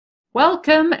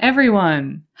Welcome,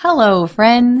 everyone. Hello,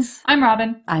 friends. I'm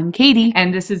Robin. I'm Katie.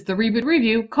 And this is the ReBoot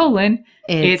Review,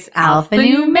 It's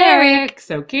Alphanumeric.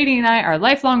 So Katie and I are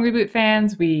lifelong ReBoot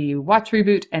fans. We watch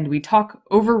ReBoot and we talk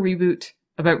over ReBoot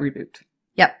about ReBoot.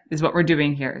 Yep. Is what we're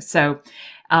doing here. So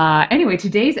anyway,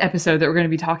 today's episode that we're going to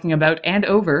be talking about and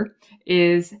over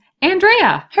is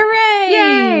AndrAIa. Hooray!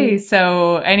 Yay!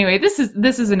 So anyway, this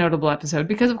is a notable episode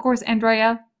because, of course,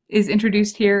 AndrAIa is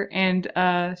introduced here, and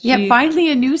finally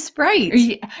a new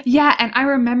sprite. Yeah, and I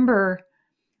remember,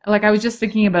 like, I was just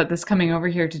thinking about this coming over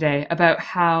here today, about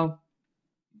how,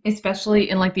 especially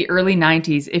in like the early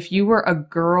 90s, if you were a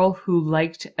girl who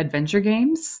liked adventure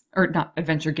games, or not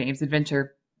adventure games,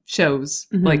 adventure shows,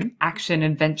 like action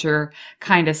adventure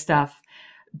kind of stuff,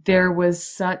 there was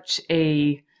such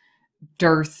a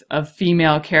dearth of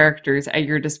female characters at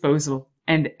your disposal,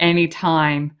 and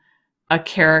anytime a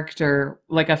character,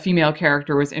 like a female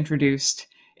character, was introduced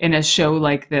in a show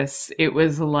like this, it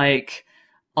was like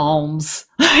alms.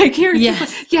 Like,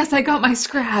 yes, I got my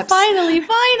scraps. Finally.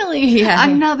 Yeah.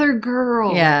 Another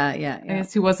girl. Yeah. I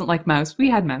guess who wasn't like Mouse. We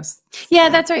had Mouse. Yeah,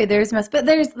 that's right. There's Mouse. But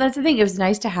that's the thing. It was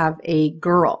nice to have a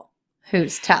girl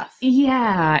who's tough.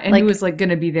 Yeah. And who was like going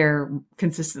to be there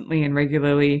consistently and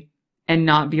regularly and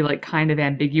not be like kind of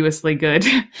ambiguously good.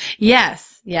 Yes.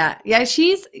 Yeah. I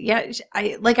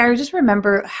just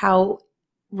remember how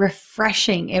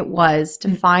refreshing it was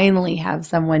to finally have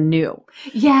someone new.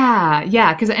 Yeah.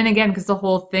 Because the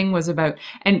whole thing was about,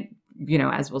 and you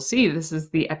know, as we'll see, this is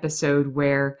the episode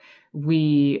where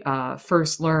we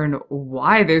first learn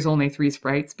why there's only 3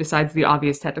 sprites, besides the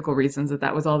obvious technical reasons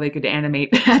that was all they could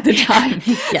animate at the time.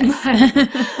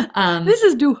 Yes. But, this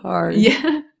is too hard.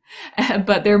 Yeah.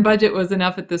 But their budget was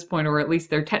enough at this point, or at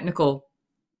least their technical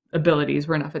abilities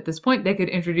were enough at this point. They could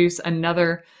introduce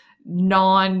another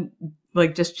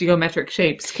just geometric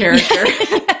shapes character.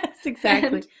 Yes,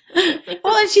 exactly.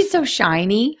 And she's so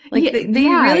shiny. Like they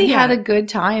really had a good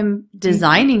time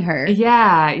designing her.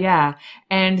 Yeah.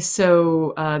 And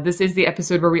so this is the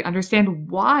episode where we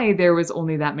understand why there was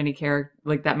only that many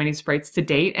that many sprites to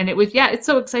date. And it's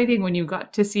so exciting when you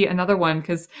got to see another one,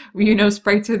 because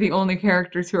sprites are the only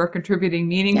characters who are contributing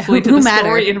meaningfully to the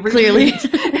story and clearly.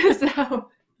 So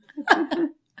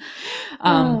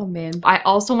oh man. I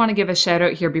also want to give a shout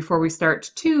out here before we start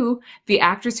to the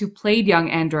actress who played young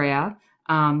AndrAIa,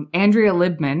 ReReviewAndrea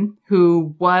Libman,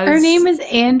 who was... Her name is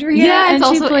Andrea? Yeah, it's and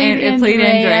also she played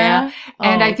AndrAIa.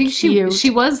 And I think cute. she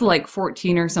was like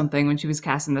 14 or something when she was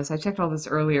cast in this. I checked all this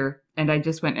earlier, and I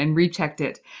just went and rechecked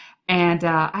it. And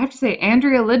I have to say,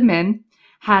 Andrea Libman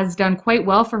has done quite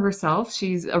well for herself.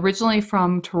 She's originally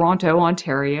from Toronto,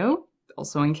 Ontario,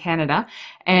 also in Canada,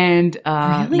 and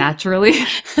really? Naturally.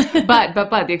 but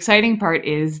the exciting part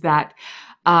is that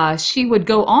she would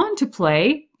go on to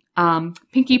play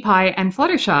Pinkie Pie and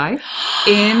Fluttershy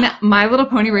in My Little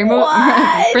Pony Rainbow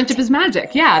Friendship is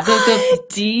Magic. Yeah,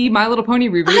 the My Little Pony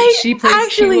reboot. She plays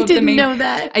actually didn't know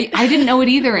that. I didn't know it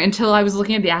either until I was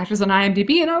looking at the actors on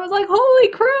IMDb, and I was like, "Holy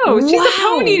crow, she's a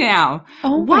pony now!"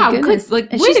 Oh my goodness! Good,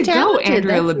 and way she's to talented. go,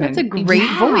 Andrea Libman. That's a great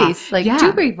voice.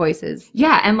 Two great voices.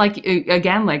 Yeah, and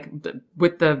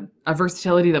with the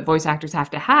versatility that voice actors have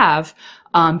to have,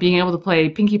 being able to play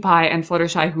Pinkie Pie and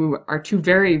Fluttershy, who are 2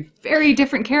 very, very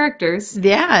different characters.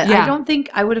 Yeah. I don't think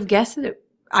I would have guessed it.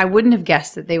 I wouldn't have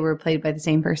guessed that they were played by the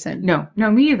same person. No,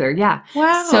 me either. Yeah.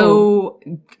 Wow. So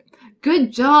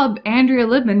good job, Andrea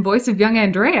Libman, voice of young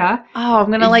AndrAIa. Oh,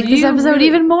 I'm gonna like this episode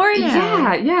even more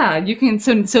now. Yeah. You can.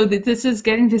 So that this is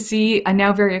getting to see a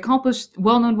now very accomplished,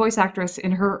 well-known voice actress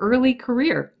in her early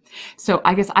career. So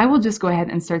I guess I will just go ahead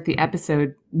and start the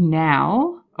episode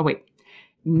now. Oh wait,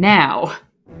 now.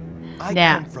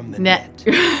 Now.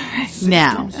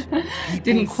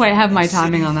 Didn't quite have my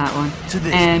timing on that one.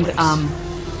 And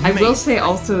I will say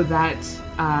also that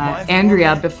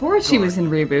Andrea, before she was in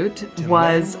ReBoot,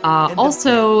 was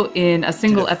also in a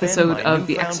single episode of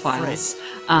The X-Files,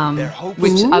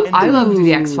 which I loved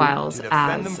The X-Files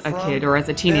as a kid, or as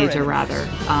a teenager rather.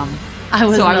 I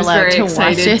was very to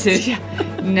excited watch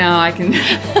it. No, I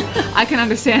can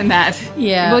understand that.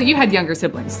 Yeah. Well, you had younger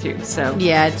siblings too, so.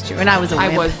 Yeah, it's true. And I was a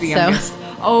wimp, I was the youngest.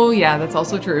 Oh yeah, that's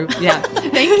also true. Yeah.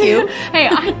 Thank you. Hey,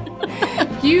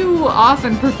 you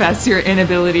often profess your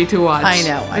inability to watch. I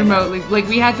know. Remotely. Like,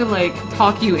 we had to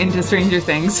talk you into Stranger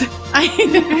Things. I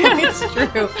know, it's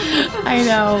true. I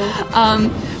know.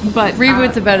 But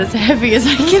ReBoot's about as heavy as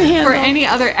I can handle. For any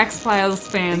other X-Files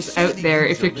fans out there,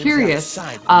 if you're curious,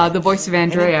 the voice of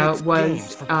AndrAIa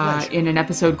was in an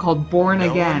episode called Born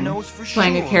Again,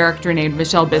 playing a character named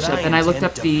Michelle Bishop. And I looked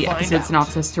up the episode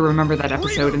synopsis to remember that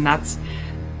episode, and that's,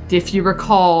 if you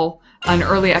recall, an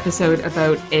early episode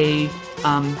about a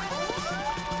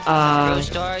a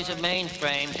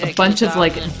bunch of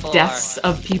like deaths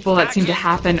of people that seem to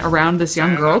happen around this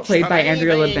young girl played by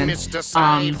AndrAIa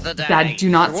Libman that do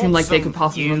not seem like they could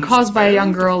possibly have been caused by a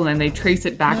young girl, and then they trace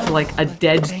it back to like a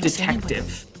dead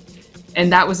detective. And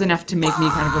that was enough to make me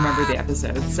kind of remember the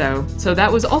episode. So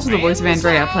that was also the voice of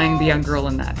AndrAIa playing the young girl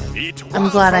in that. I'm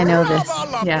glad I know this.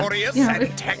 Yeah. You know,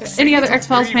 if any other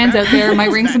X-Files fans out there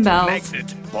might ring some bells.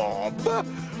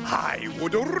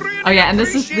 Oh yeah, and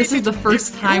this is the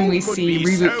first time we see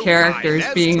ReBoot characters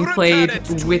being played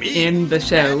within the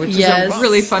show, which is a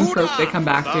really fun trope they come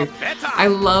back to. I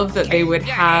love that they would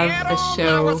have a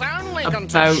show about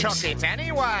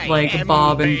like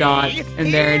Bob and Dot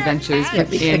and their adventures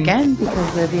within. Again,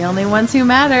 because they're the only ones who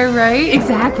matter, right?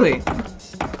 Exactly.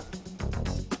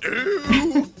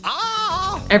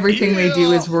 Everything they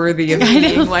do is worthy of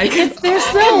being like they're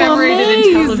so commemorated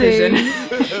in television.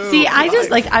 See,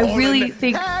 I really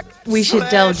think we should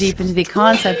delve deep into the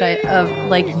concept of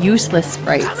like useless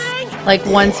sprites, like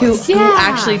ones who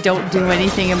actually don't do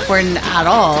anything important at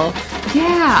all.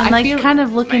 Yeah, and like kind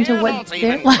of look into what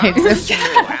their lives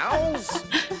are.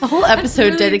 A whole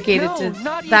episode dedicated to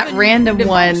that random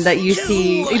one that you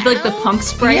see, like the punk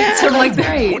sprites. Yeah, like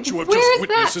right. What you have Where just is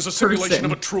witnessed that is a simulation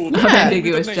of a true of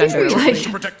ambiguous gender, like to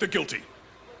protect the guilty.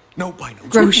 No binary.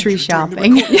 Grocery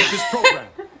shopping.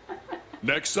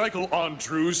 Next cycle on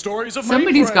True Stories of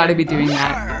somebody's Mainframe. got to be doing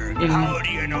that in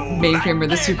Mainframe or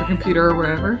the supercomputer or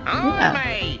wherever.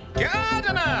 My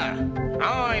gardener!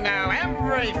 I know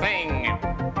everything!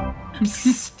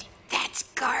 Psst, that's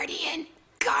Guardian.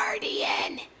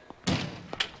 Guardian!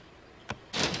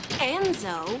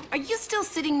 Enzo, are you still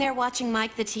sitting there watching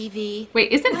Mike the TV?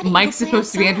 Wait, isn't Why don't Mike you play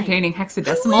supposed to be outside? entertaining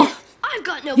hexadecimal? I've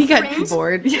got no He got friends.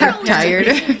 bored, You're only tired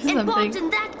or involved something. in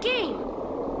that game.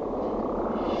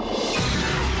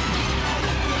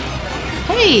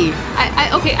 Hey,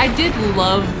 I did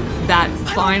love that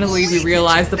finally we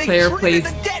realized the player plays,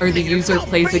 or the user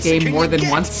plays the game more than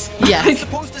once. yes.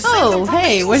 Oh,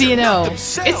 hey, what do you know?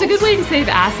 It's a good way to save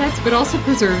assets, but also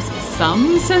preserves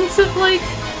some sense of, like,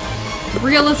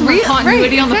 realism and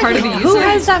continuity on the part of the user. Who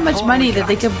has that much money that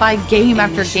they could buy game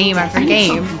after game after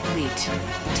game? Complete.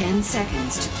 10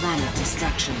 seconds to planet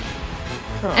destruction.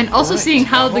 And also seeing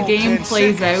how the game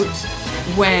plays out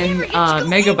when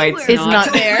Megabyte's Is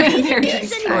not there. They're Yeah,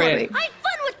 destroy it. I had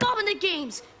fun with Bob in the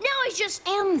games. Now I just...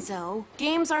 Enzo,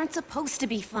 games aren't supposed to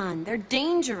be fun. They're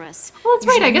dangerous. Well, that's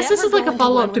You right. should I guess this never is like go a into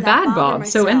follow-up one to without Bad Bob or Bob.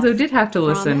 So myself. Enzo did have to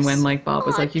listen Promise? when like Bob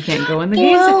was like, "You can't go in the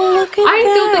games." Well, look at I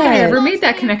don't think I that. ever made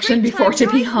that connection before, to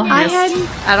be honest. I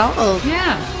hadn't at all.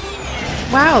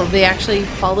 Yeah. Wow, they actually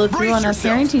followed through on a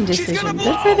parenting decision.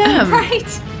 Good for them.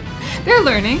 Right. They're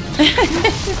learning.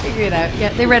 Figure it out. Yeah,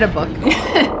 they read a book.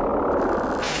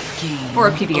 Or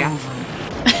a PDF.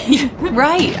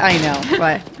 Right, I know.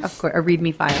 But, of course, a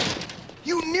README file.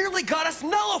 You nearly got us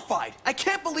nullified! I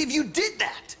can't believe you did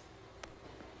that!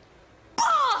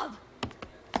 Bob!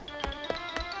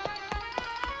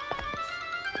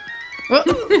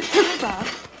 Bob?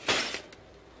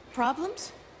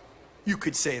 Problems? You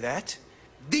could say that.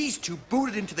 These two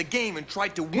booted into the game and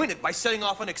tried to win it by setting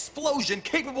off an explosion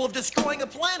capable of destroying a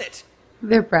planet.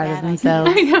 They're proud of Bad idea.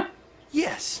 themselves. I know.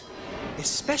 Yes,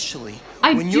 especially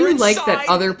I when you're do like that inside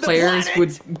other the players planet.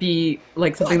 would be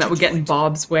like something Why'd that would you get do in it?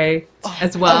 Bob's way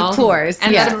as well. Of course,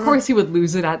 and yeah. that of course he would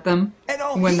lose it at them And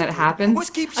all when he that did happens. was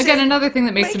keep Again, saying, another thing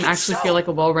that makes "Make him it actually so." feel like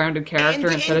a well-rounded character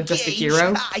And instead of just a engage.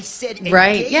 hero. I said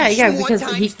Right, yeah, engage yeah, more because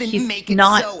times than he's make it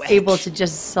not so, able Hank. to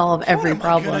just solve every What am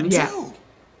I gonna problem. Yeah. do?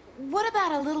 What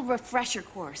about a little refresher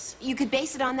course? You could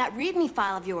base it on that README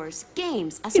file of yours.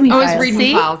 Games. README Oh, it's files. readme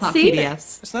See? files, not See?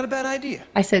 PDFs. That's not a bad idea.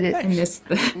 I said it. I missed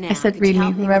the Now, said could you README,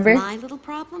 help me with remember? my little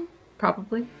problem?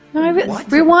 probably. No,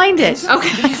 What? rewind it. Okay,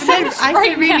 I said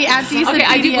README after you said okay,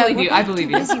 I do PDF. believe you. I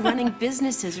believe you. Busy running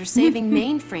businesses or saving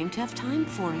mainframe to have time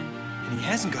for him. And he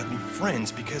hasn't got any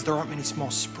friends because there aren't many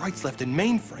small sprites left in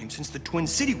mainframe since the Twin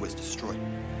City was destroyed.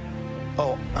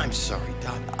 Oh, I'm sorry,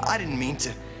 Dot. I didn't mean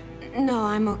to. No,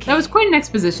 I'm okay. That was quite an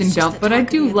exposition It's just dump, that but I talk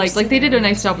of do the like they did a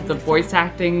nice job other with the city voice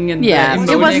acting and Yeah, the it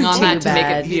emoting wasn't on too that to make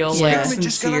bad. it feel Yeah. like It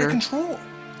just got out sincere. of control.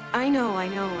 I know.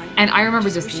 And I remember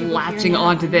Just just wish you were here latching now.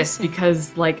 onto I this miss it.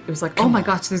 because like it was like, oh my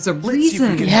gosh, there's a Let's see if we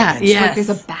reason. can Yeah, help him. yes. Like there's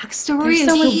a backstory There's as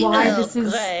so to much- why this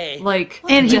is like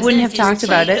And he just- wouldn't have talked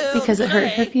about it because it hurt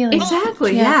her feelings.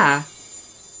 Exactly, yeah.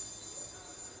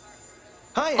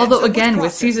 Hi, Although Enzo, what's again, with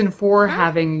process? season 4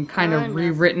 having kind of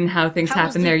rewritten how things How was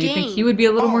happen the there, you'd think game? he would be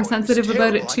a little Oh, more it was sensitive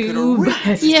about it terrible. I could've too. ripped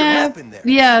But it. Yeah, happened there?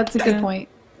 yeah, it's a good point.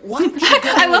 Why don't you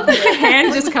go I love that the over there? hand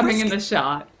Let just me coming in risk the it.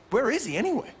 shot. Where is he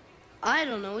anyway? I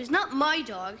don't know. He's not my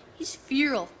dog. He's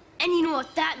feral. And you know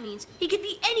what that means. He could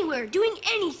be anywhere, doing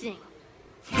anything.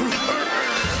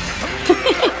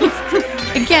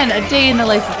 Again, a day in the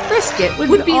life of Frisket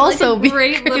would be also like a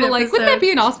great be little like. Wouldn't that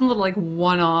be an awesome little like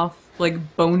one-off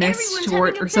like bonus Everyone's short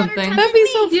having a or something? better time That'd be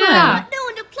so than me. fun. Yeah. No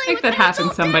one to play Make with, that and it's happen,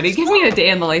 all somebody. dead Give me a slow. day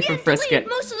in the life of If I leave Frisket.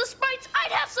 most of the sprites,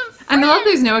 I'd have some And I love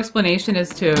there's friends. no explanation as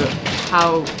to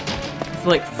how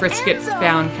like Frisket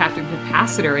found Captain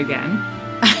Capacitor again.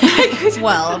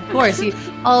 Well, of course,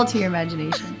 all to your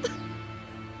imagination.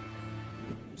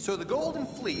 So the Golden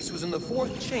Fleece was in the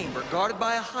 4th chamber, guarded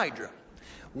by a Hydra.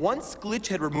 Once Glitch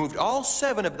had removed all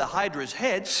 7 of the Hydra's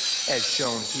heads, as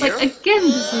shown here, Like again,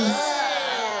 this is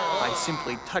I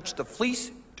simply touched the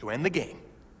fleece to end the game.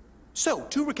 So,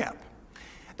 to recap,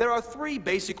 there are 3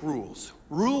 basic rules.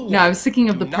 Rule 1, No, I was thinking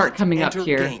of do the part not coming up enter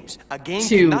here, games. A game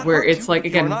too, cannot where hurt it's you like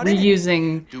if you're again not in it.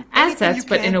 reusing Do anything assets, you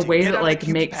but in can a to way get that out of like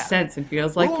Cube's makes path. sense and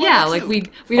feels like Rule yeah, number like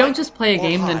 2, we don't fight just play a or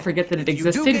game and then hide. forget that it If you do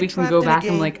existed. get We can trapped go in a back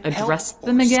and game, like help address or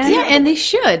them again. stay Yeah, and they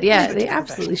should. Yeah, Leave it they to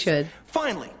absolutely professionals. should.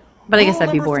 Finally, But I guess rule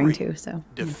that'd be number boring 3, too, so.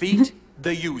 defeat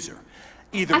the user,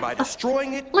 either by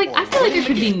destroying it Like or I feel like there winning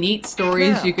could the be game. neat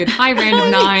stories Now. you could hi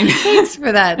random 9. Thanks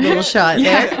for that little shot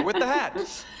there. Yeah, with the hat.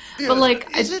 But like,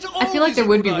 I feel like there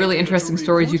would be really interesting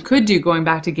stories you could do going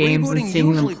back to games and Rebooting seeing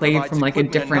them usually played provides from like a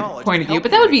equipment and different knowledge point to of view. help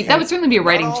But you that make would certainly be a Not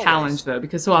writing always. challenge though,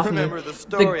 because so often Remember the the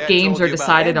story I games told are you about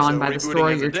decided Enzo on by the rebooting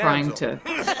story as a you're trying damsel? to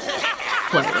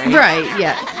play, right? Right,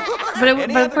 yeah. But Any but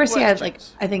of other course, yeah, like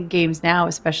questions? I think games now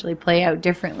especially play out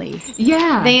differently.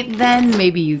 Yeah. Then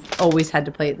maybe you always had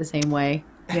to play it the same way.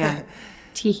 Yeah.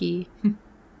 Teehee.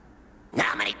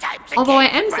 How many types of Although I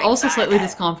game am sprites also are slightly there?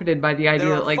 discomforted by the idea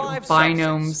There that are like 5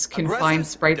 binomes subsets: can aggressive, find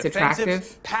sprites defensive,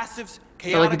 attractive. passives,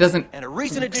 But like it doesn't and a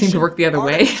recent seem to work the other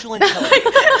way. artificial intelligence.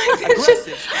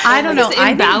 Aggressive I don't know. Just I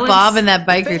think imbalance. Bob and that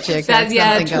biker chick That- has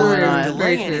yeah, something true. going on.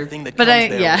 Very delay true. anything that But comes I-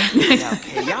 their yeah. way. Now,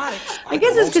 chaotics I are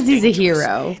guess the it's 'cause most he's a dangerous.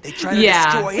 hero. They try to Yeah,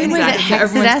 destroy Same way that exactly.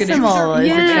 Everyone's gonna- hexadecimal is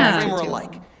Yeah. attracted They were to.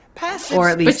 like passives. Or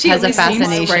at But least she has at a least seems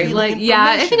fascination. sprite-like. Yeah, I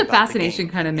think a Information about the fascination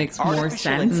game. kind of makes more Artificial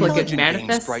sense. Like it intelligent game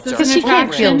manifests sprites as are an Because she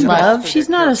can't feel attraction. love. She's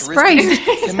not a sprite.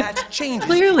 to match changes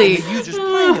Clearly. in the user's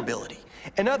playing ability.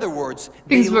 In other words,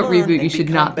 Things they about learn ReBoot and you should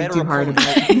become not be better too hard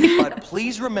opponents. But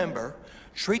please remember,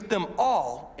 treat them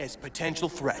all as potential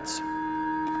threats.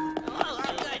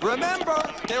 Remember,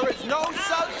 there is no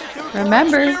substitute for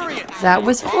Remember, experience. that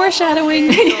was foreshadowing.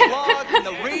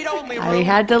 I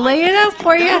had to lay it out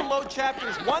for you. Download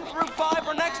chapters 1 through 5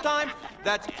 for next time.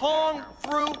 That's Pong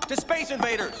through to Space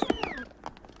Invaders.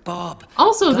 Bob.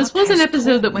 Also, this was an has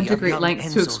episode that told went me to of great young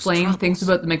lengths to Enzo's explain troubles. things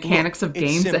about the mechanics of It's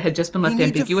games that simple. had just been He left needs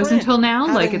a ambiguous friend. until now.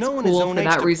 Having Like, it's no one his cool own for age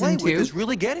that to reason, play with too. is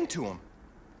really getting to him.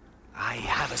 I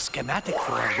have a schematic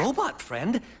for a robot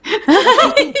friend.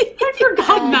 I'd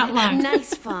forgotten that line.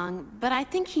 Nice, Fong, but I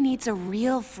think he needs a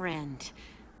real friend.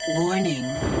 Warning,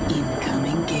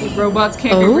 incoming game. Robots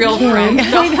can't be real friends.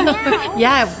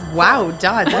 Yeah, wow,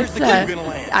 Dodd, that's the cube gonna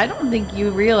land? I don't think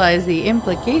you realize the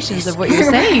implications of what you're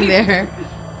saying there.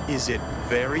 Is it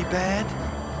very bad?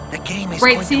 The game is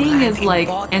Right, going seeing to land as in like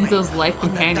Broadway Enzo's life on the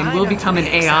companion will diner become an to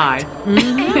be AI. exact.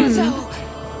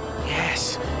 Enzo!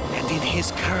 Yes, and in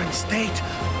his current state,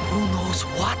 who knows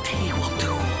what he will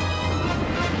do.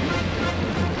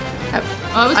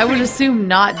 I would assume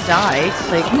not die.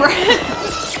 Like,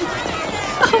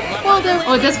 Well,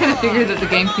 oh, it does kind of figure that the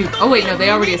GameCube. Oh wait, no, they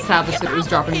already established that it was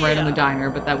dropping right on the diner,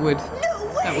 but that would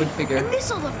figure. And this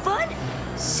all the fun?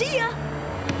 See ya!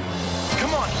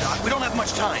 Come on, Doc. We don't have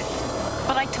much time.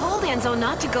 But I told Enzo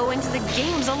not to go into the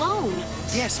games alone.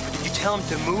 Yes, but did you tell him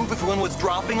to move if everyone was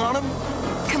dropping on him?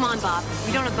 Come on, Bob.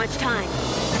 We don't have much time.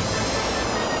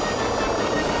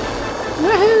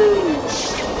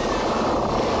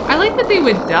 I like that they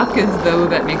would duck as though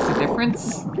that makes a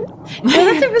difference. no,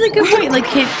 that's a really good point. Like,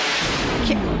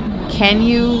 can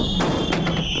you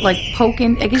like poke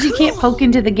in? I guess you can't poke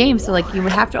into the game, so like you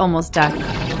would have to almost duck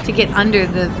to get under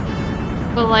the.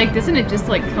 But like, doesn't it just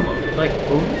like come over, like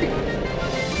over?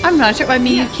 I'm not sure. I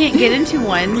mean, you can't get into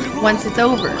one once it's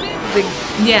over.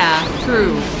 Yeah,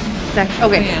 true.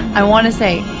 Okay, Yeah. I want to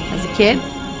say, as a kid,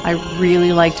 I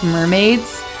really liked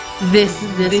mermaids. This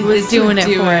was doing it for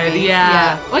me.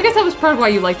 Yeah. Well, I guess that was part of why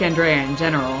you liked AndrAIa in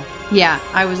general. Yeah,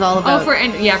 I was all about. Oh, for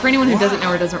anyone who doesn't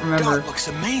know or doesn't remember, Doc looks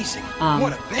amazing.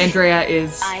 What a babe. AndrAIa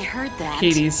is I heard that.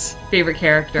 Katie's favorite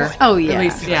character. Oh, yeah. At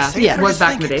least, yeah. Yeah. Was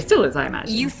back in the day. Still is, I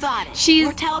imagine. You thought it. She's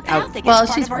We're telepathic. well, it's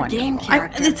part she's of our wonderful. game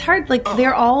character. It's hard. Like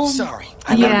they're all. Sorry.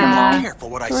 I gotta Yeah. be more careful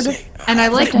what I Sort of. say. And I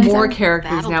like Sometimes more I'm-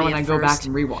 characters That'll now be when a I go back first.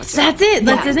 and rewatch it. That's it.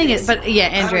 That's the thing. Yes. But yeah,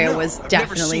 I don't AndrAIa know. was I've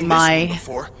never definitely seen this my one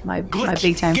before. my Glitch,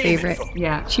 big time game favorite. info.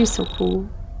 Yeah. She was so cool.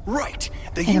 Right.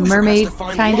 The And a user has mermaid to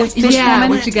find kind of lost fish Yeah, woman.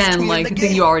 which again, like, the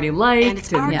thing you already liked. And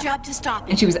it's our job to stop it.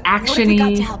 And she was What have we got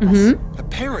actiony. to help us?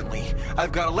 Apparently,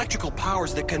 I've got electrical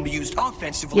powers that can be used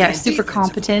offensively. Yeah, and super defensively.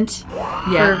 competent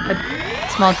Yeah. for a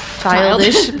small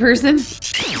childish person.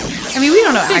 I mean, we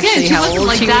don't know Again, actually she how wasn't old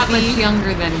like she that would much be.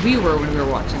 younger than we were when we were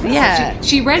watching this. Yeah. Like,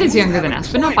 she read as younger than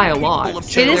us, but not by a lot. It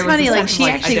So It is there was funny, a like, sense of, she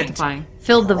actually identifying.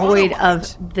 filled the void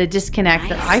of the disconnect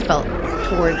that I felt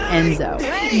toward Enzo.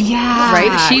 Yeah,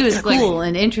 Right? She was It's like- cool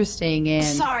and interesting and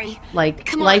Sorry. like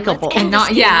Come on, likable. let's end and not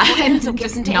this game yeah, before and Enzo gets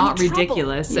just into not any trouble.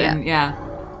 ridiculous. Yeah. And yeah,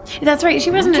 That's right.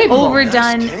 She wasn't Capable.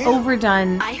 overdone. Nice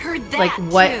Overdone. I heard that Like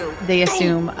what too. they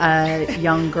assume a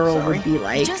young girl would be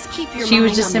like. Just keep your She was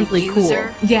mind just on the simply cool.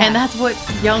 user. Yeah. And that's what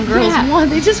young girls Yeah.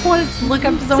 want. They just wanted to look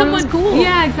up to someone who was cool.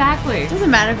 Yeah, exactly. It doesn't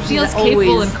matter if she's Feels always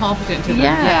capable and competent to them.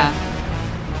 Yeah. Yeah.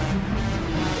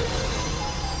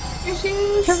 Here she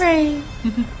is. Hooray.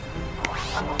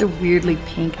 The weirdly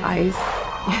pink eyes.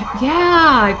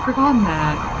 Yeah, I'd forgotten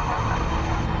that.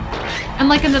 And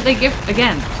like in that they give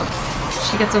again,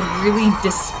 she gets a really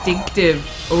distinctive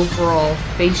overall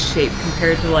face shape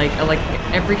compared to like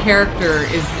every character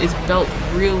is built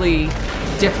really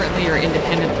differently or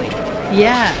independently.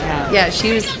 Yeah. Yeah,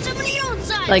 she was Somebody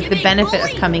outside. like It the ain't benefit of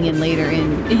bullying. coming in later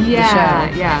in the Yeah,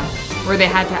 show. yeah. Where they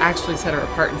had to actually set her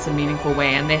apart in some meaningful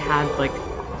way, and they had like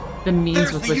the means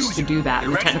There's with the which user. to do that,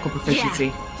 and You the ready? technical proficiency.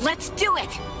 Yeah, let's do it.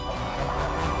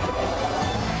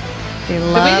 They The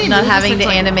way love they not move is having such, to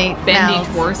like, animate bendy mouths.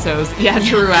 torsos. Yeah,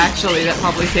 true. Actually, that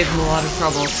probably saved them a lot of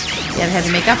trouble. Yeah, they had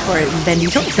to make up for it in bendy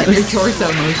Your torsos. torso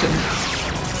motion.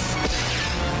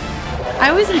 I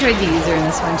always enjoyed the user in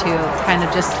this one too. Kind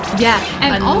of just Yeah,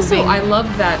 and also unmoving. I love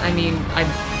that. I mean, I'm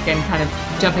again kind of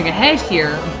jumping ahead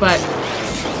here, but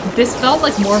this felt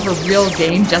like more of a real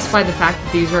game just by the fact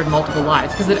that the user had multiple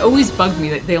lives. Because it always bugged me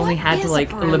that they only had to is a like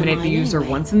paradigm eliminate the user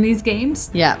anyway? once in these games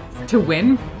yeah. to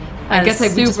win. I guess I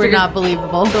super just figured not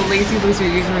believable. the lazy loser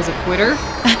user is a quitter.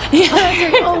 Yeah,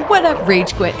 it's like, oh, what up?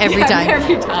 Rage quit every Yeah, time.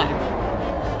 Every time.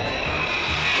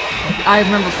 I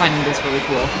remember finding this really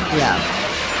cool. Yeah.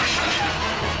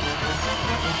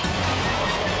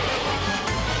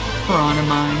 Piranha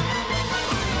Mine.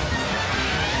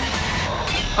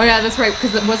 Oh yeah, that's right,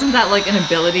 because wasn't that like an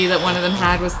ability that one of them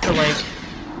had was to like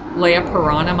lay a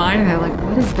piranha mine? And they're like,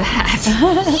 what is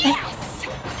that?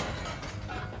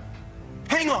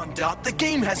 Hang on, Dot. The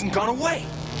game hasn't gone away.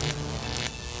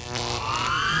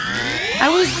 I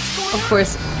always, of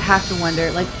course, have to wonder,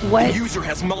 like, what The user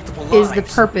has multiple is lives. the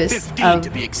purpose 15 of to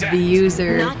be exact. the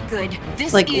user? Not good.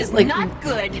 This Like- is like- not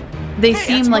good. They Hey,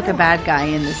 seem that's like a normal. bad guy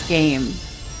in this game.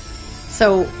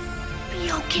 So,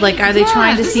 Be okay. like, are they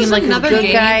trying to this seem is like a another good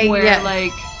game guy? where Yeah.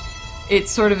 like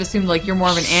it's sort of assumed like you're more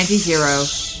of an anti-hero.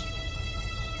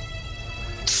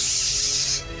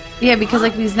 Yeah, because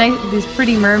like these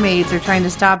pretty mermaids are trying to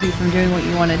stop you from doing what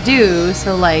you want to do.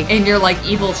 So like, And you're like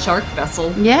evil shark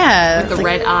vessel. yeah, With the it's like,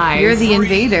 red eyes. You're the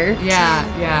invader.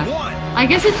 Yeah, yeah. One. I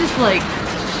guess it's just like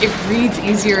it reads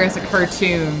easier as a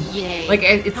cartoon. Yay. Like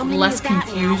it's How many less is that now?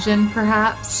 confusion,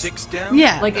 perhaps. 6 down.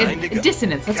 Yeah. Like Nine to go.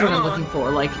 dissonance. That's what Come I'm on. looking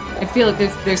for. Like I feel like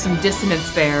there's some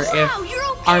dissonance there Wow, if you're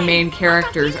okay. our main I thought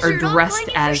characters these are not dressed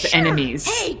blinding as for sure. enemies.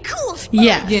 Hey, cool spot.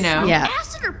 Yeah, You know? Yeah,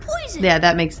 Acid or poison? yeah,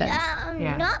 that makes sense.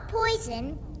 Yeah. Not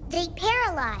poison. They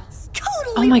paralyze.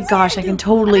 Totally. Oh my gosh, I can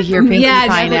totally hear Pinkie Yeah,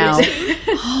 Pie now. When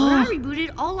I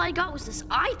rebooted, all I got was this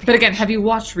eye patch. But again, have you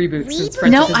watched ReBoot since ReBoot?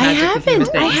 Friends No, with I Magic became a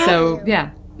haven't. thing? I So yeah.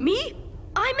 Me?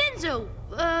 I'm Enzo.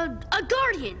 A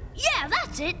guardian. Yeah,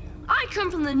 that's it. I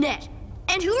come from the net.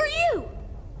 And who are you?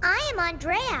 I am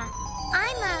Andrea.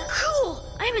 I'm a... Cool.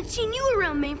 I haven't seen you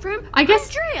around mainframe. I guess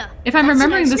Andrea. if I'm That's a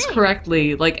remembering nice this name.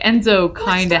 correctly, like Enzo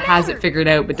kind the of has matter? it figured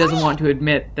out, but doesn't want to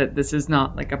admit that this is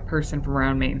not like a person from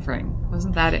around mainframe.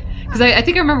 Wasn't that it? Because I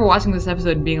think I remember watching this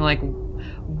episode and being like,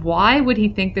 why would he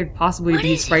think there'd possibly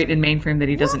be a sprite in mainframe that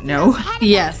he doesn't know?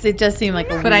 Yes, it does seem like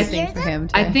a But weird I thing for him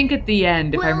to. I think at the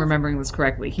end, if I'm remembering this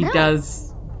correctly, he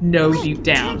does know deep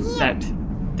down that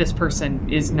this person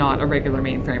is not a regular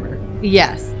mainframer.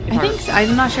 Yes, I hard. think so.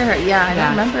 I'm not sure. Yeah, I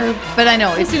Yeah. don't remember, but I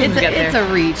know it's Assuming we get it's there.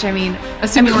 a reach. I mean,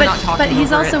 Assuming we're but, not talking but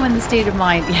he's over also it. in the state of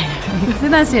mind. He's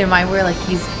in that state of mind where like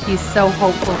he's so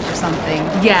hopeful for something.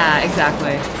 Yeah,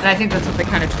 exactly. And I think that's what they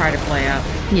kind of try to play up.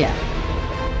 Yeah,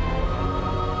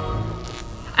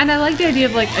 And I like the idea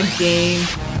of like a game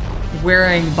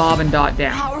wearing Bob and Dot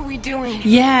down. How are we doing?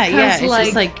 yeah, yeah. It's like-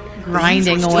 just like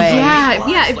grinding user's away. Yeah,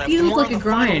 yeah, it Left. feels We're like on a the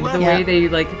final grind, the level. way they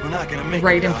like We're not gonna make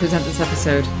write it, and Dot. present this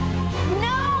episode.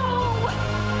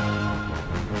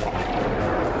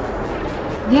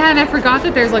 Yeah, and I forgot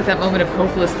that there's like that moment of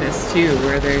hopelessness too,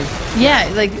 where there's Yeah,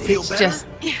 like Feel it's better? just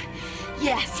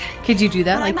Yes. Could you do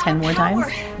that But like I'm 10 out more of power.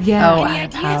 times? Yeah. Oh, Any out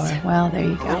of ideas? power. Well, there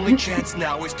you Our only go. chance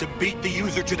now is to beat the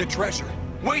user to the treasure.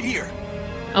 Wait here.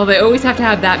 Oh, they always have to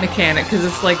have that mechanic because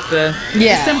it's like the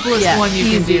simplest one you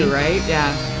can do, right?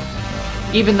 Yeah.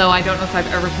 Even though I don't know if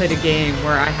I've ever played a game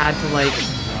where I had to like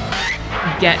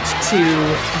get to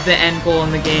the end goal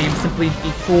in the game simply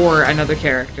before another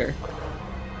character.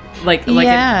 Like an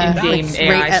in-game like,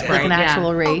 AI sprite. like an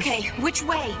actual race. Okay, which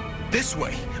way? This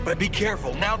way. But be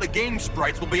careful. Now the game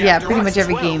sprites will be Yeah, after pretty us much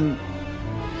every as well. game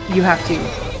you have to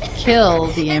kill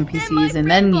the NPCs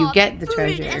and then you get the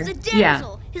Booted as treasure. a damsel.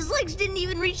 Yeah. His legs didn't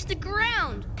even reach the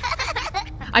ground.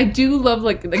 I do love,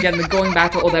 like, again, the going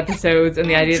back to old episodes and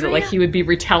the idea that, like, he would be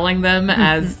retelling them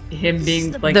as him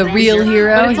being, like, The real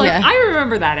hero, But it's like, yeah. I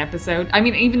remember that episode. I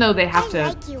mean, even though they have to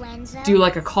like you, Enzo. do,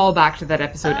 like, a callback to that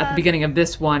episode at the beginning of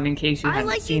this one in case you I haven't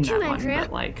like seen you too, that one. Andrea.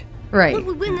 But, like... Right. When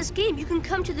we win this game, you can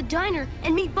come to the diner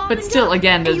and meet Bob But and still, Doc,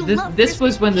 again, and you love this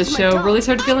was Frisbee. when the He's my show dog. really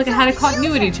started to feel like it had a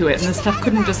continuity to it, and this stuff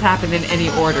couldn't just happen in any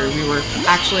order. We were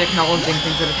actually acknowledging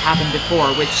things that had happened before,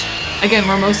 which, again,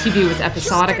 where most TV was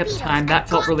episodic at the time, that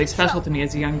felt really special to me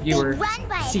as a young viewer,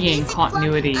 seeing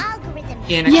continuity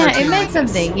in a Yeah, cartoon it meant like this.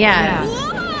 something, yeah.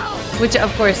 Which,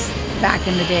 of course, back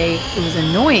in the day, it was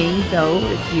annoying, though,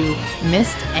 if you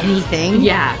missed anything.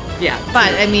 Yeah, yeah.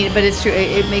 But, I mean, but it's true.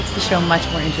 It makes the show much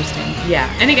more interesting.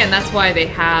 Yeah, and again, that's why they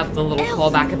have the little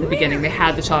callback at the beginning. They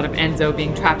had the shot of Enzo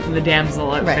being trapped in the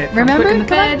damsel outfit. Right. from Remember? Quick and the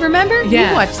Come on, Fed. remember? Yeah.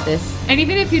 You watched this. And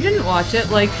even if you didn't watch it,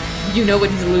 like, you know what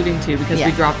he's alluding to because Yeah.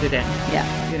 we dropped it in.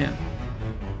 Yeah. You know.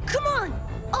 Come on!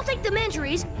 I'll take the manta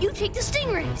rays, you take the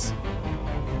stingrays.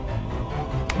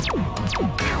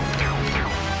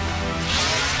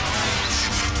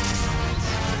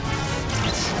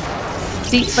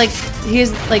 See, like,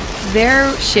 here's, like,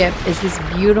 their ship is this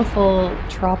beautiful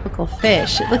tropical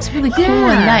fish. It looks really cool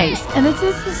and nice. And it's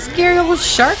this scary little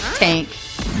shark tank.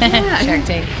 Shark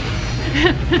tank.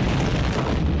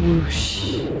 Whoosh.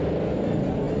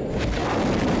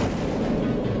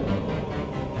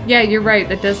 Yeah, you're right.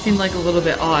 That does seem like a little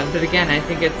bit odd. But again, I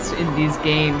think it's in these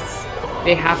games,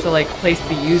 they have to, like, place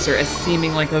the user as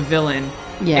seeming like a villain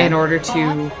in order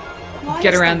to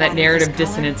get around that narrative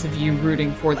dissonance of you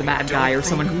rooting for the bad guy or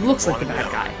someone who looks like the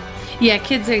bad guy. Yeah,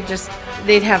 kids are just,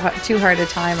 they'd have too hard a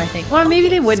time, I think. Well, maybe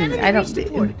they wouldn't. I don't,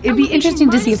 it'd be interesting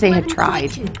to see if they had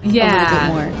tried a little bit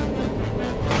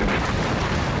more.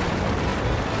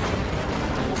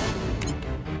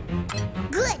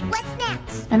 Good. What's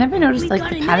next? I never noticed, like,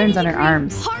 the patterns on her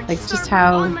arms. Like, just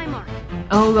how...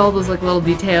 Oh, all those, like, little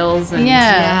details. And,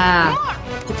 Yeah.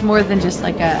 It's more than just,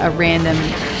 like, a random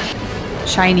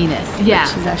shininess. Yeah.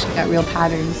 She's actually got real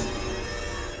patterns.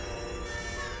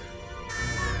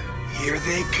 Here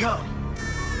they come.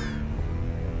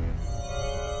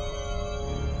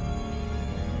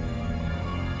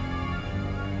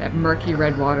 That murky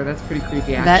red water, that's pretty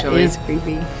creepy, actually. That is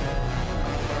creepy.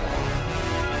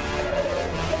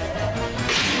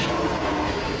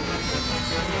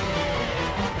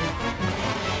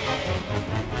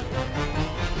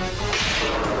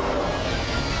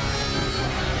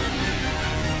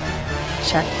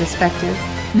 Shark perspective.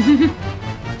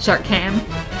 Shark cam.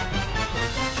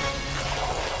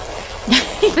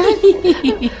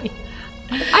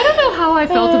 I don't know how I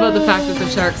felt about the fact that the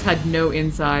sharks had no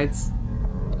insides.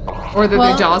 Or that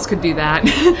their jaws could do that.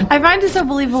 I find it so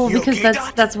believable because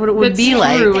that's what it would That's be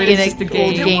like true, in it's a just a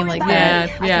old game like that.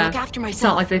 Yeah. It's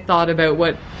not like they thought about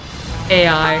what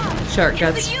AI shark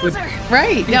guts would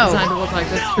Right, be no. designed to look like.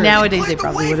 That's true. Nowadays they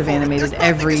probably would have animated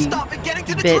every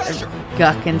bit of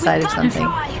guck inside of something.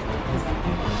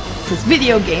 Because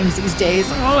video games these days,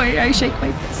 oh, I shake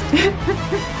my fist.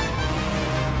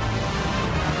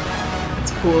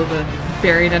 It's cool, the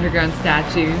buried underground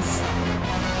statues.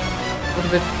 A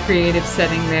little bit of creative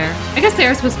setting there. I guess they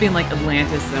are supposed to be in, like,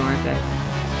 Atlantis, though, aren't they?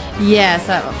 Yes,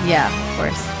 yeah, of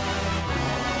course.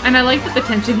 And I like that the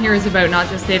tension here is about not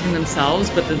just saving themselves,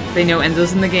 but that they know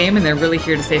Enzo's in the game and they're really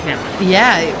here to save him.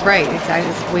 Yeah, right, exactly.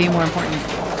 It's way more important.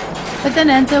 But then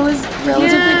Enzo is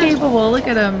relatively capable. Look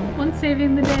at him. One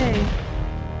saving the day.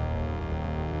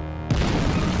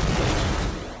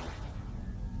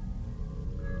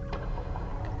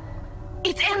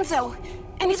 It's Enzo,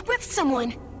 and he's with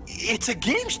someone. It's a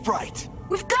game sprite.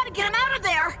 We've got to get him out of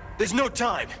there. There's no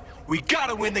time. We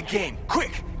gotta win the game.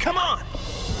 Quick, come on.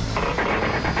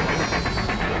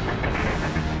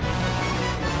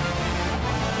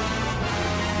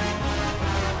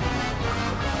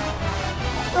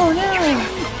 Oh no!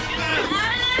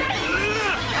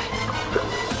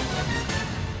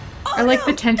 I like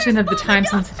the tension of the time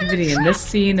sensitivity in this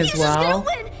scene as well.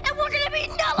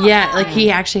 Yeah, like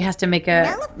he actually has to make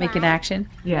an action.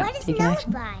 Yeah. What is Take an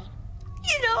action. nullify?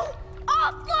 You know,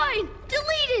 offline,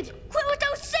 deleted, quit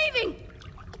without saving.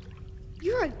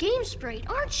 You're a game sprite,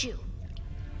 aren't you?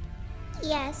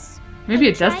 Yes. Maybe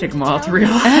it does take a while to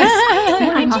realize.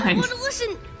 Never I just mind. want to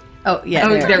listen. Oh, yeah. Oh,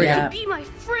 there we yeah. go. Be my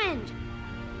friend.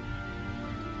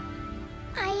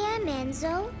 I am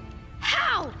Enzo.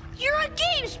 How? You're a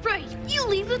game sprite. You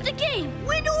leave with the game,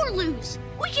 win or lose.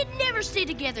 We can never stay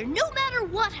together, no matter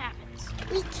what happens.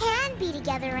 We can be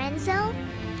together, Enzo.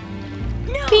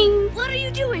 No. Bing. What are you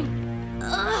doing?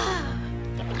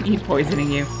 Ugh. Me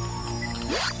poisoning you.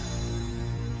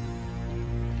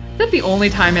 Is that the only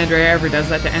time AndrAIa ever does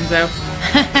that to Enzo?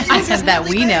 That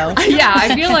we know. Yeah,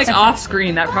 I feel like off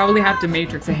screen that probably have to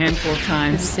matrix a handful of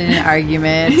times. Just in an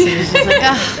argument. And it's just like,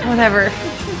 ah, whatever.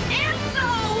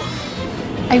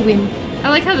 I win. I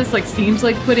like how this like seems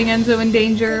like putting Enzo in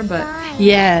danger, but Goodbye,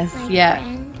 Yes, my yeah.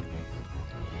 friend.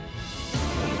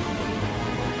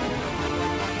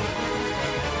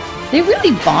 They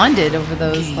really bonded over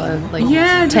those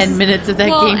yeah, 10 minutes of that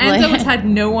gameplay. Enzo has had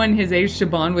no one his age to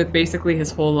bond with basically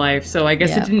his whole life, so I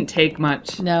guess Yeah. it didn't take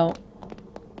much. No.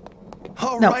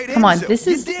 All No, right, come on. Enzo, This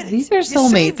you is did it. these are You soulmates.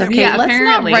 saved them. Okay, Yeah, let's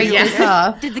apparently, not write yeah. this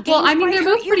off. Did the game Well, I mean, they're sprite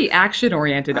hurt both you? pretty action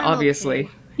oriented, obviously.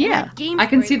 Yeah. Game I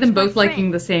can see sprite them was my both liking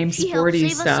friend. the same She helped sporty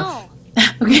save us stuff. all.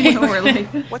 Okay. Or like,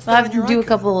 What's We'll that have on to your do a icon?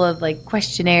 couple of like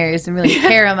questionnaires and really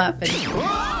pair them up. And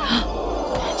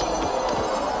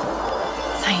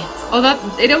science. oh,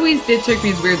 that it always did strike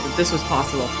me as weird that this was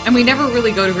possible, and we never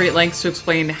really go to great lengths to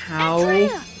explain how.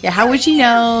 AndrAIa. Yeah, how would she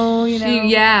know? You know.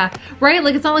 Yeah, right.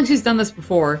 Like it's not like she's done this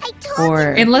before. I told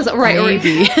Or you. Unless, right,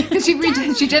 maybe. because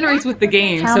she generates with the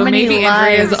game, How so many maybe lives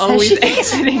AndrAIa's has always she-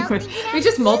 exiting with. There's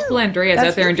just multiple AndrAIa's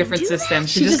out there in different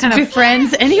systems. She She just just kind of.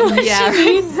 befriends anyone Yeah.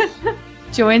 she meets.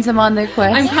 Joins them on their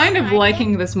quest. I'm kind of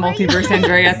liking this multiverse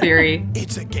AndrAIa theory.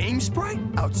 It's a game sprite?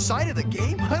 Outside of the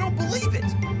game? I don't believe it.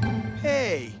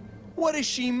 Hey, what does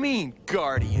she mean,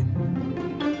 Guardian?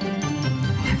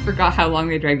 I forgot how long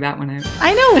they dragged that one out.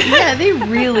 I know. Yeah, they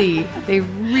really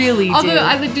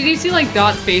Although, do. did you see like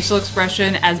Dot's facial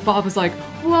expression as Bob was like,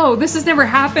 "Whoa, this has never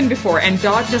happened before," and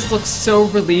Dot just looks so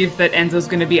relieved that Enzo's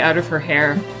going to be out of her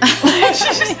hair.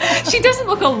 She doesn't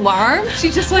look alarmed.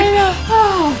 She's just like,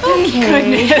 "Oh, thank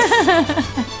goodness,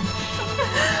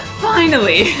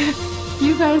 finally."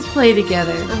 You guys play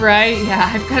together. Right? Yeah,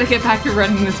 I've got to get back to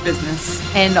running this business.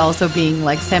 And also being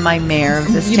like semi-mayor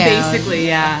of this town. Basically,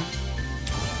 yeah.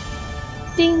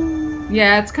 Ding.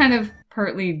 Yeah, it's kind of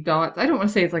partly Dot's. I don't want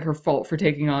to say it's like her fault for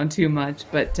taking on too much,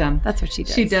 but That's what she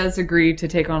does. she does agree to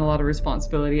take on a lot of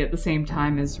responsibility at the same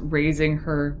time as raising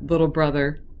her little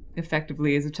brother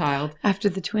effectively as a child. After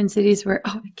the Twin Cities were,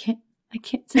 I can't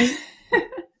say it.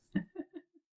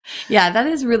 Yeah, that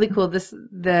is really cool.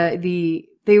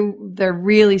 They're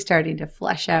really starting to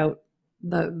flesh out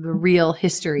the real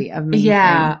history of mainframe.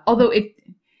 Yeah, although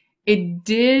it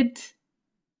did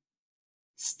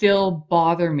still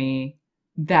bother me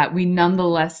that we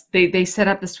nonetheless they set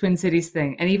up this Twin Cities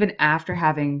thing, and even after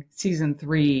having season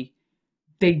 3,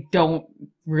 they don't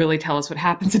really tell us what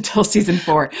happens until season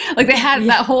 4. Like they had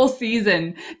that whole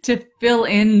season to fill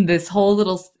in this whole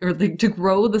little, or like, to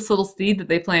grow this little seed that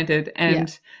they planted,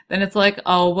 and then it's like,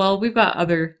 oh well, we've got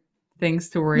other things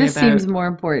to worry This about. seems more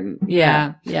important.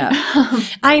 Yeah.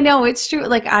 I know, it's true.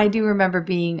 Like, I do remember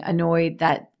being annoyed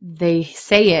that they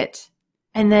say it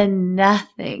and then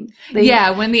nothing.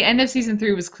 When the end of season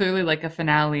 3 was clearly like a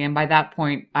finale, and by that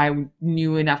point I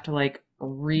knew enough to like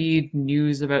read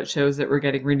news about shows that were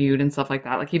getting renewed and stuff like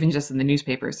that, like even just in the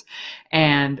newspapers,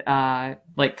 and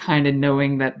like kind of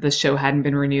knowing that the show hadn't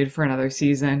been renewed for another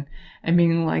season and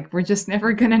being like, we're just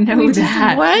never gonna know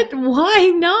that. What?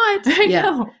 Why not? I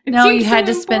know. It No, seems you had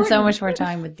so to spend so important. much more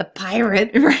time with the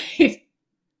pirate. Right.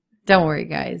 Don't worry,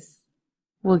 guys.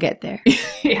 We'll get there.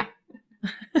 Yeah.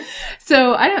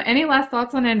 So I don't. Any last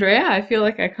thoughts on AndrAIa? I feel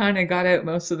like I kind of got out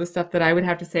most of the stuff that I would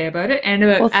have to say about it, and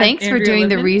about. Well, thanks for Andrea doing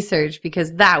the Livman. research,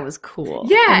 because that was cool.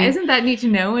 Yeah, I mean, isn't that neat to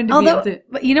know? And to although, be able to.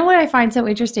 but you know what I find so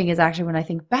interesting is actually when I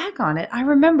think back on it,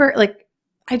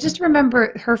 I just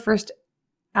remember her first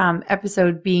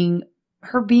episode being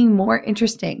more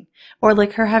interesting, or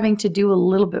like her having to do a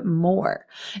little bit more.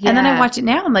 And then I Yeah. watch it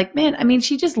now, I'm like, man, I mean,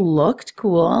 she just looked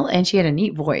cool and she had a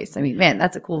neat voice. I mean, man,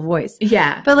 that's a cool voice.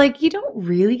 Yeah. But like, you don't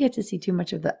really get to see too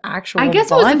much of the actual I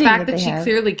guess it was the bonding fact that they she have.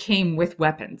 clearly came with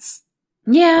weapons.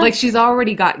 Yeah. Like she's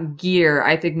already got gear.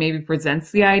 I think maybe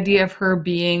presents the idea of her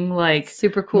being like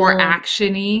super cool, more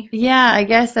actiony. Yeah, I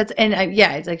guess that's, and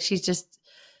yeah, it's like she's just,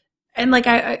 And like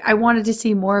I wanted to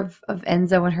see more of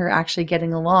Enzo and her actually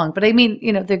getting along. But I mean,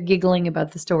 you know, they're giggling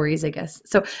about the stories, I guess.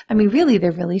 So I mean, really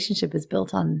their relationship is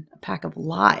built on a pack of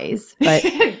lies. But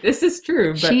this is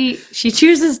true. But she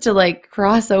chooses to like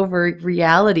cross over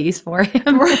realities for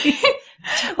him. Right.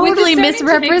 Totally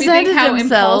misrepresented how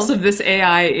themselves. impulsive this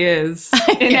AI is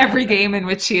in every game in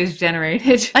which she is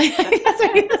generated.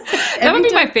 That would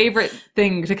be my favorite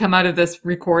thing to come out of this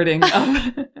recording of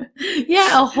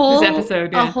a whole this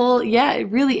episode. Yeah. A whole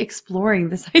really exploring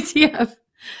this idea of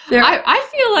I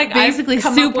feel like basically I've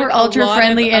come super up with ultra a lot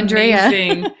friendly of AndrAIa.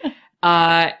 amazing,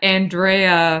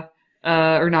 AndrAIa,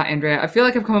 or not AndrAIa. I feel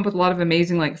like I've come up with a lot of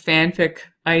amazing like fanfic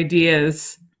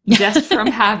ideas just from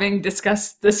having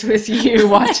discussed this with you,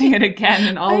 watching it again,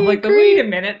 and all of like the wait a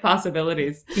minute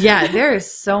possibilities. Yeah, there's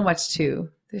so much to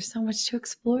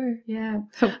explore. Yeah.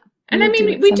 And I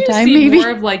mean, we do see more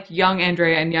of like young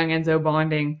AndrAIa and young Enzo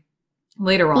bonding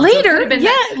later on. Later, it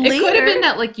could have been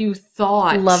that like you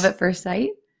thought love at first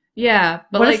sight. Yeah,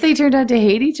 but what like, if they turned out to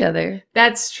hate each other?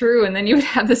 That's true, and then you would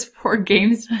have this poor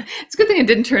games. It's a good thing it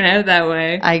didn't turn out that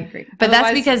way. I agree, but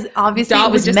that's because obviously Dot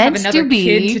it was would just meant have another to be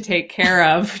kid to take care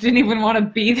of. Didn't even want to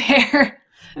be there.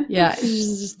 Yeah,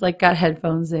 she's just like got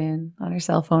headphones in on her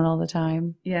cell phone all the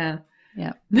time. Yeah.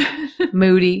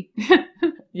 Moody.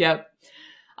 Yep.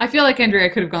 I feel like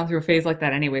AndrAIa could have gone through a phase like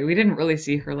that anyway. We didn't really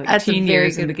see her like That's teen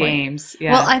years in the point. games.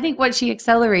 Yeah. Well, I think what she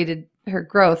accelerated her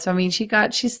growth. So I mean,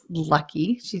 she's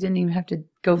lucky. She didn't even have to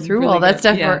go through Really all that good,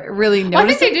 stuff yeah. or really Well, I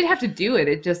notice think they it. did have to do it.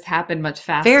 It just happened much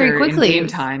faster Very quickly. in game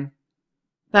time.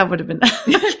 That would have been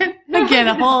again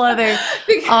a whole other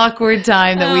awkward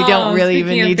time that we don't really even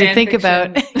speaking of need to think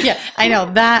fan about. Yeah, I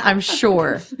know that I'm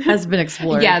sure has been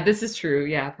explored. Yeah, this is true.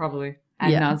 Yeah, probably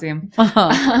ad nauseum.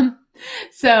 Uh-huh.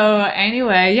 So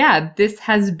anyway, yeah, this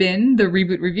has been the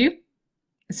Reboot review.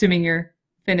 Assuming you're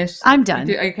finished. I'm done.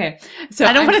 Okay. So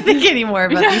I don't want to think anymore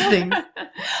about these things.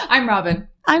 I'm Robin.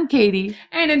 I'm Katie.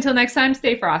 And until next time,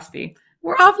 stay frosty.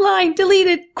 We're offline,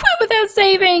 deleted, quit without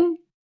saving.